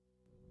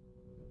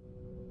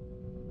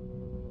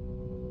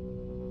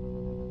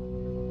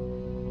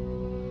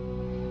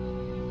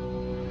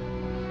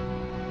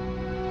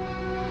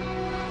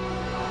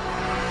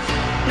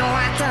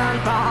done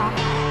wrong?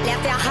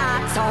 Left your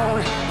heart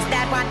torn, is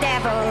that what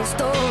devils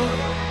do?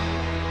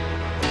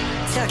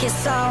 Took you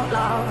so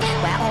long,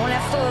 where only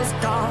fools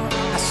go.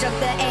 I shook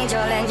the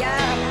angel in you.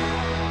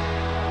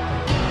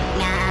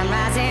 Now I'm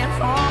rising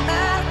from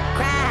the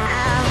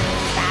crowd,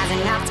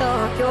 rising up to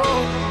you.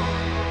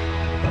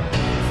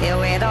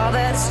 Filled with all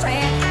the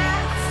strength I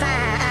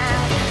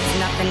found, there's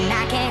nothing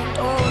I can't do.